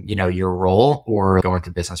within, your role, or go into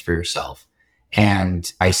business for yourself.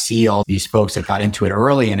 And I see all these folks that got into it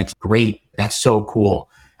early, and it's great. That's so cool.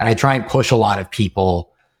 And I try and push a lot of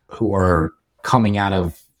people who are coming out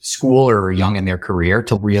of school or young in their career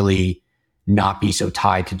to really not be so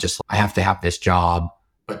tied to just, I have to have this job,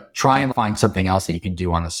 but try and find something else that you can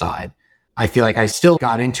do on the side. I feel like I still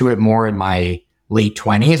got into it more in my late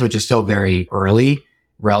 20s, which is still very early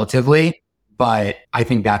relatively. But I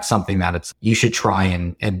think that's something that you should try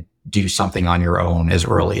and do something on your own as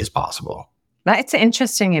early as possible. That's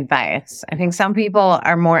interesting advice. I think some people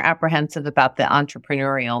are more apprehensive about the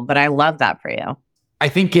entrepreneurial, but I love that for you. I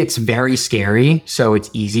think it's very scary, so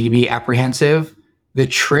it's easy to be apprehensive. The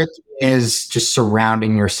trick is just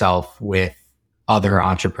surrounding yourself with other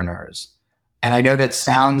entrepreneurs. And I know that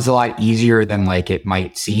sounds a lot easier than like it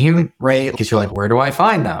might seem, right? Because you're like, where do I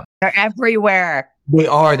find them? They're everywhere. They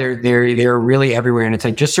are. They're really everywhere. And it's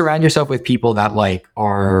like, just surround yourself with people that like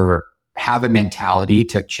have a mentality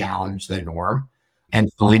to challenge the norm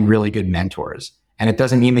and find really good mentors. And it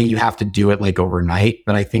doesn't mean that you have to do it like overnight,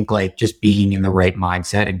 but I think like just being in the right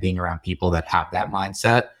mindset and being around people that have that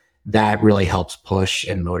mindset, that really helps push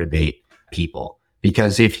and motivate people.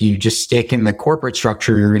 Because if you just stick in the corporate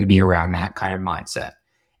structure, you're going to be around that kind of mindset.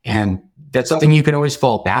 And that's something you can always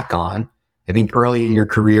fall back on. I think early in your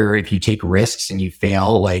career, if you take risks and you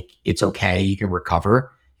fail, like it's okay, you can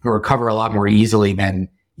recover. You can recover a lot more easily than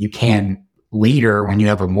you can later when you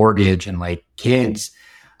have a mortgage and like kids.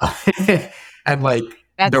 And like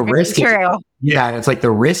that's the risk is, true. Yeah, it's like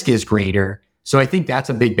the risk is greater. So I think that's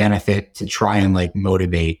a big benefit to try and like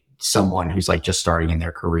motivate someone who's like just starting in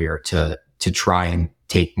their career to try and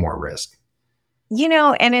take more risk.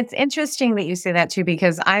 And it's interesting that you say that too,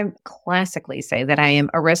 because I classically say that I am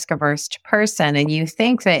a risk averse person. And you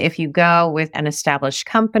think that if you go with an established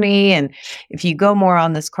company and if you go more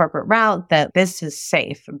on this corporate route, that this is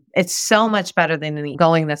safe. It's so much better than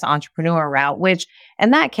going this entrepreneur route, which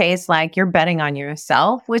in that case, like you're betting on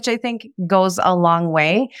yourself, which I think goes a long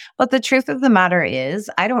way. But the truth of the matter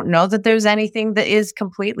is, I don't know that there's anything that is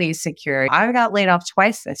completely secure. I got laid off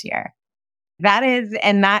twice this year.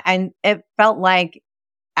 And it felt like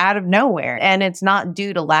out of nowhere, and it's not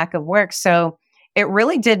due to lack of work. So it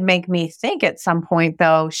really did make me think at some point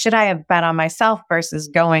though, should I have bet on myself versus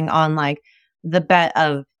going on like the bet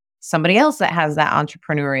of somebody else that has that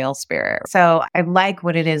entrepreneurial spirit? So I like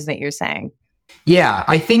what it is that you're saying. Yeah,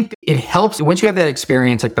 I think it helps once you have that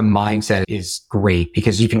experience, like the mindset is great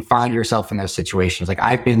because you can find yourself in those situations. Like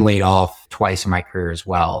I've been laid off twice in my career as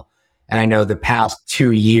well. And I know the past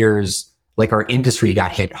 2 years, like our industry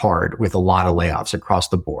got hit hard with a lot of layoffs across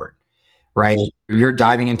the board, right? You're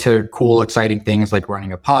diving into cool, exciting things like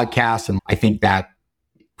running a podcast. And I think that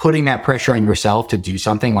putting that pressure on yourself to do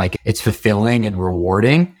something like it's fulfilling and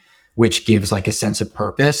rewarding, which gives like a sense of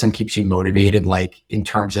purpose and keeps you motivated, like in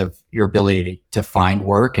terms of your ability to find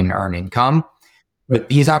work and earn income. But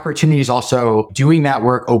these opportunities also, doing that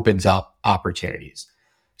work opens up opportunities.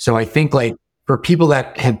 So I think like for people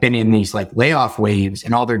that have been in these like layoff waves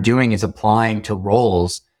and all they're doing is applying to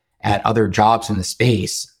roles at other jobs in the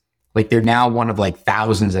space, like they're now one of like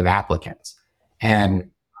thousands of applicants. And I'm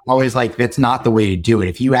always like, that's not the way to do it.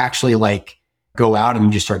 If you actually like go out and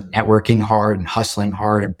you just start networking hard and hustling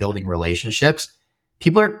hard and building relationships,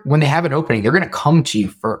 people are, when they have an opening, they're going to come to you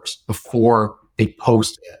first before they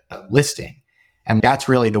post a listing. And that's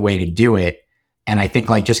really the way to do it. And I think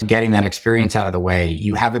like just getting that experience out of the way,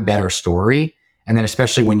 you have a better story. And then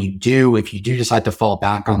especially when you do, if you do decide to fall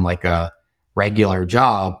back on like a regular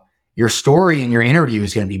job, your story in your interview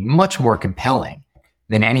is going to be much more compelling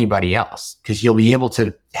than anybody else because you'll be able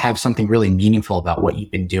to have something really meaningful about what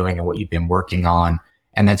you've been doing and what you've been working on.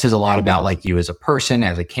 And that says a lot about like you as a person,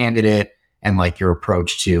 as a candidate, and like your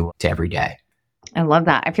approach to every day. I love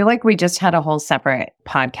that. I feel like we just had a whole separate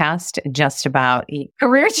podcast just about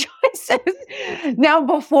career choices. Now,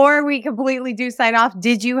 before we completely do sign off,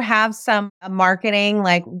 did you have some marketing?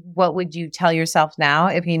 Like, what would you tell yourself now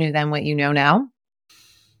if you knew then what you know now?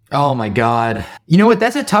 Oh my God. You know what?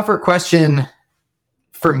 That's a tougher question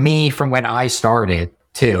for me from when I started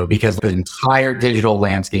too, because the entire digital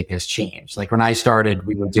landscape has changed. Like when I started,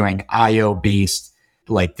 we were doing IO-based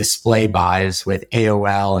like display buys with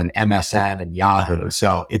AOL and MSN and Yahoo.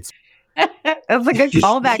 So it's that's a good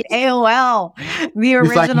callback. AOL, the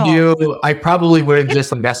original. If I knew, I probably would have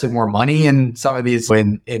just invested more money in some of these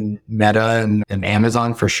in Meta and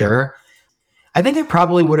Amazon for sure. I think I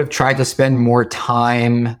probably would have tried to spend more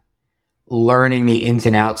time learning the ins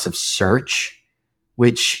and outs of search,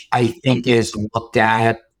 which I think is looked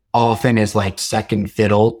at often as like second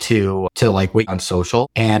fiddle to like wait on social.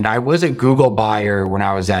 And I was a Google buyer when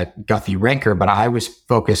I was at Guthrie Renker, but I was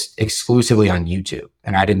focused exclusively on YouTube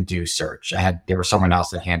and I didn't do search. There was someone else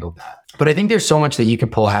that handled that. But I think there's so much that you can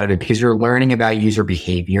pull out of it because you're learning about user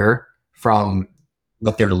behavior from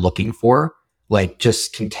what they're looking for, like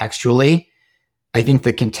just contextually. I think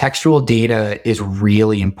the contextual data is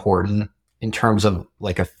really important in terms of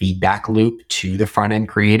like a feedback loop to the front end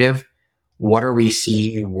creative. What are we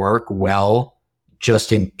seeing work well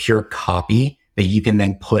just in pure copy that you can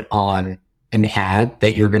then put on an ad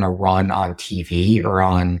that you're going to run on TV or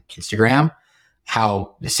on Instagram?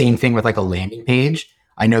 How the same thing with like a landing page.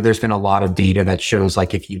 I know there's been a lot of data that shows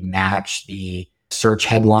like if you match the search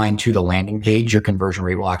headline to the landing page, your conversion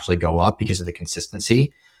rate will actually go up because of the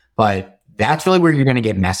consistency. But that's really where you're going to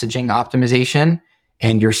get messaging optimization.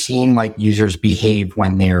 And you're seeing like users behave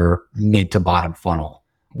when they're mid to bottom funnel,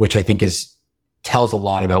 which I think tells a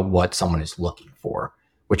lot about what someone is looking for,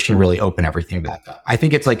 which can really open everything back up. I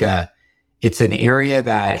think it's an area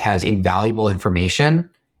that has invaluable information.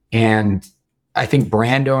 And I think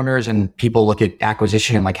brand owners and people look at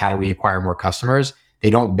acquisition and like, how do we acquire more customers? They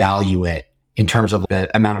don't value it in terms of the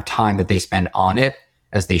amount of time that they spend on it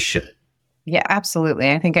as they should. Yeah, absolutely.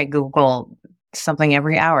 I think I Google something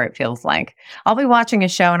every hour, it feels like. I'll be watching a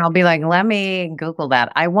show and I'll be like, let me Google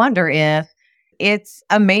that. I wonder if it's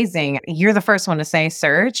amazing. You're the first one to say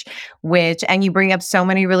search, and you bring up so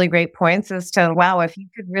many really great points as to, wow, if you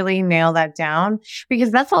could really nail that down, because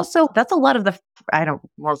that's a lot of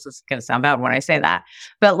well, it's going to sound bad when I say that,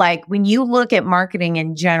 but like when you look at marketing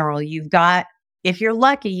in general, if you're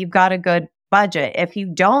lucky, you've got a good budget. If you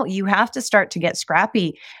don't, you have to start to get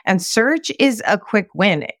scrappy. And search is a quick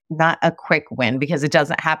win, not a quick win because it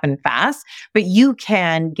doesn't happen fast, but you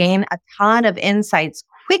can gain a ton of insights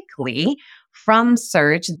quickly from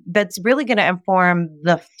search that's really going to inform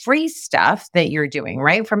the free stuff that you're doing,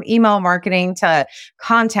 right? From email marketing to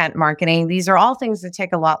content marketing. These are all things that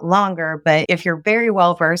take a lot longer, but if you're very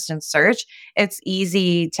well versed in search, it's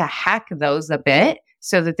easy to hack those a bit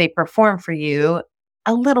so that they perform for you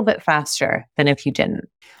a little bit faster than if you didn't.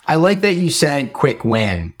 I like that you said quick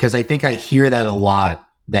win, because I think I hear that a lot,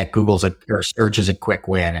 that or search is a quick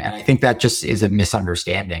win. And I think that just is a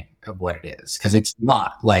misunderstanding of what it is, because it's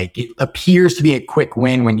not. Like, it appears to be a quick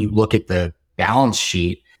win when you look at the balance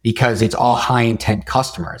sheet because it's all high intent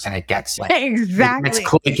customers and it gets like, exactly. It gets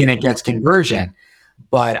click and it gets conversion.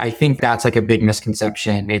 But I think that's like a big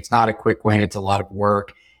misconception. It's not a quick win. It's a lot of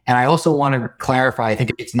work. And I also want to clarify, I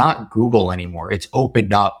think it's not Google anymore. It's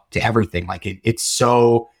opened up to everything. Like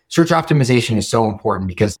search optimization is so important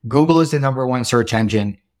because Google is the number one search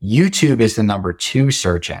engine. YouTube is the number two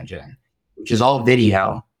search engine, which is all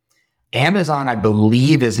video. Amazon, I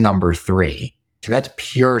believe, is number three. So that's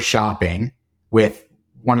pure shopping with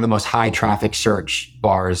one of the most high traffic search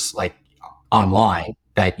bars like online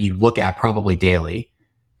that you look at probably daily,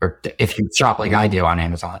 or if you shop like I do on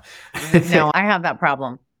Amazon. No, I have that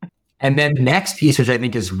problem. And then the next piece, which I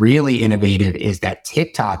think is really innovative, is that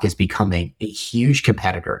TikTok is becoming a huge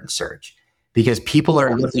competitor in search because people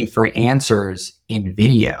are looking for answers in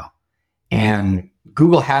video. And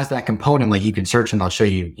Google has that component, like you can search and they'll show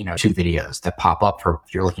you, two videos that pop up for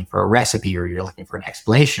if you're looking for a recipe or you're looking for an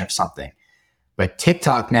explanation of something. But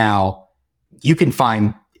TikTok now, you can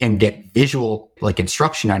find and get visual like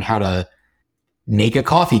instruction on how to make a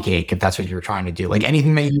coffee cake if that's what you're trying to do. Like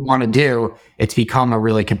anything that you want to do, it's become a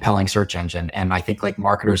really compelling search engine. And I think like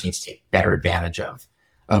marketers need to take better advantage of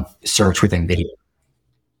search within video.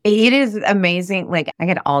 It is amazing. Like I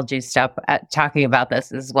get all juiced up at talking about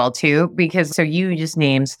this as well too, because so you just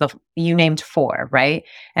named four, right?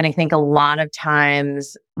 And I think a lot of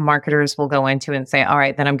times marketers will go into and say, all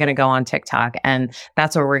right, then I'm going to go on TikTok and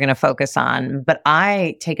that's what we're going to focus on. But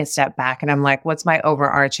I take a step back and I'm like, what's my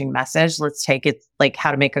overarching message? Let's take it like how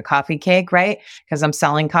to make a coffee cake, right? Because I'm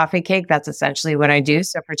selling coffee cake. That's essentially what I do.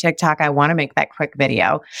 So for TikTok, I want to make that quick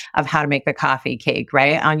video of how to make the coffee cake,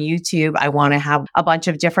 right? On YouTube, I want to have a bunch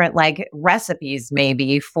of different like recipes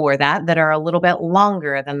maybe for that are a little bit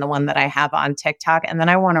longer than the one that I have on TikTok. And then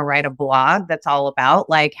I want to write a blog that's all about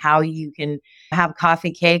like how you can have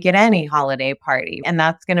coffee cake at any holiday party. And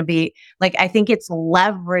that's going to be like, I think it's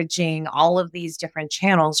leveraging all of these different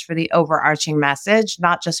channels for the overarching message,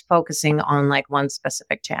 not just focusing on like one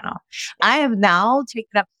specific channel. I have now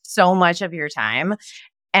taken up so much of your time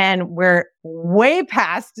and we're way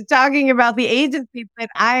past talking about the agency, but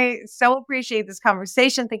I so appreciate this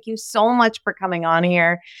conversation. Thank you so much for coming on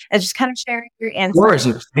here and just kind of sharing your insights.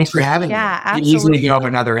 Of course. Thanks for having me. Yeah, You absolutely. can easily go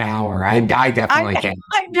another hour. I definitely can.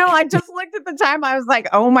 I know. I just looked at the time. I was like,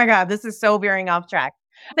 oh my God, this is so veering off track.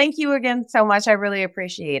 Thank you again so much. I really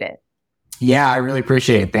appreciate it. Yeah, I really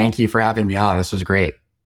appreciate it. Thank you for having me on. This was great.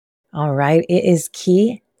 All right. It is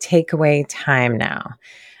key takeaway time now.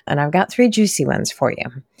 And I've got 3 juicy ones for you.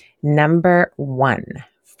 Number 1,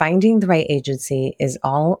 finding the right agency is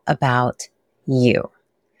all about you.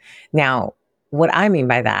 Now, what I mean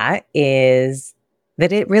by that is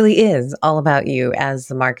that it really is all about you as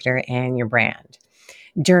the marketer and your brand.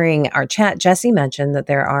 During our chat, Jesse mentioned that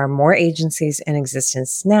there are more agencies in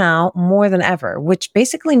existence now more than ever, which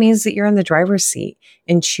basically means that you're in the driver's seat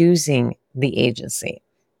in choosing the agency.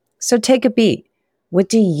 So take a beat. What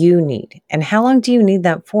do you need? And how long do you need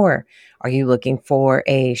that for? Are you looking for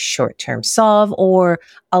a short-term solve or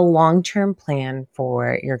a long-term plan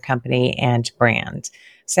for your company and brand?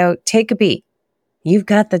 So take a beat. You've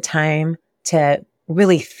got the time to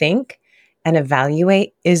really think and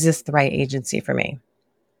evaluate, is this the right agency for me?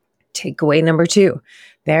 Takeaway number 2,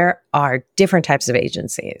 there are different types of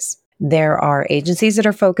agencies. There are agencies that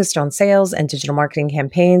are focused on sales and digital marketing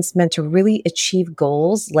campaigns meant to really achieve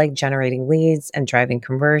goals like generating leads and driving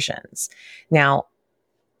conversions. Now,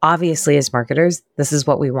 obviously, as marketers, this is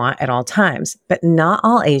what we want at all times, but not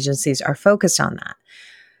all agencies are focused on that.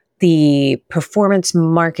 The performance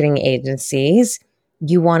marketing agencies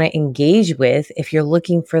you want to engage with if you're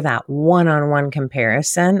looking for that one-on-one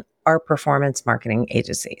comparison are performance marketing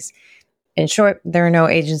agencies. In short, there are no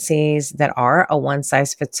agencies that are a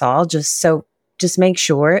one-size-fits-all. Just make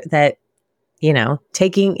sure that,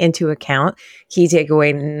 taking into account key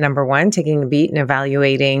takeaway number 1, taking a beat and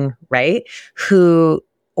evaluating, right, who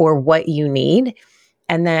or what you need,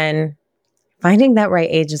 and then finding that right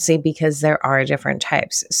agency because there are different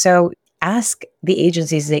types. So ask the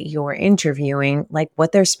agencies that you're interviewing, like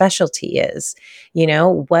what their specialty is, you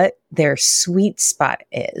know, what their sweet spot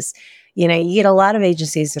is. You know, you get a lot of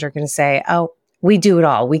agencies that are going to say, oh, we do it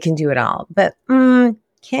all. We can do it all. But can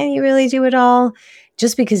you really do it all?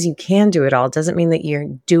 Just because you can do it all doesn't mean that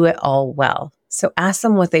you do it all well. So ask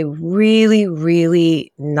them what they really,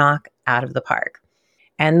 really knock out of the park.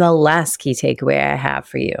 And the last key takeaway I have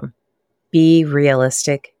for you, be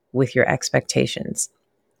realistic with your expectations.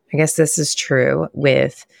 I guess this is true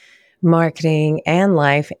with marketing and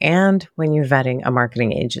life and when you're vetting a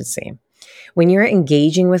marketing agency. When you're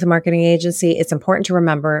engaging with a marketing agency, it's important to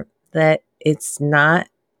remember that it's not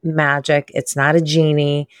magic. It's not a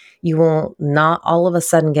genie. You will not all of a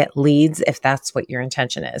sudden get leads if that's what your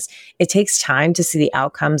intention is. It takes time to see the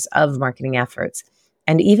outcomes of marketing efforts.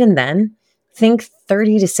 And even then, think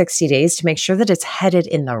 30 to 60 days to make sure that it's headed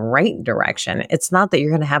in the right direction. It's not that you're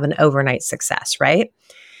going to have an overnight success, right?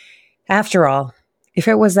 After all, if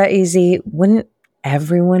it was that easy, wouldn't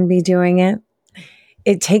everyone be doing it?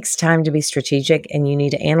 It takes time to be strategic, and you need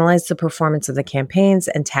to analyze the performance of the campaigns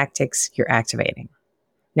and tactics you're activating.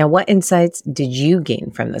 Now, what insights did you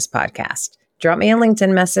gain from this podcast? Drop me a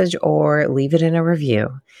LinkedIn message or leave it in a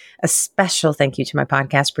review. A special thank you to my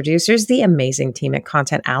podcast producers, the amazing team at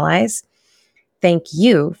Content Allies. Thank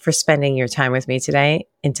you for spending your time with me today.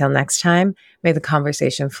 Until next time, may the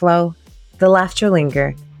conversation flow, the laughter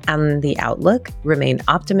linger, and the outlook remain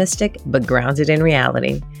optimistic but grounded in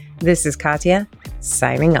reality. This is Katya,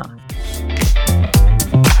 signing off.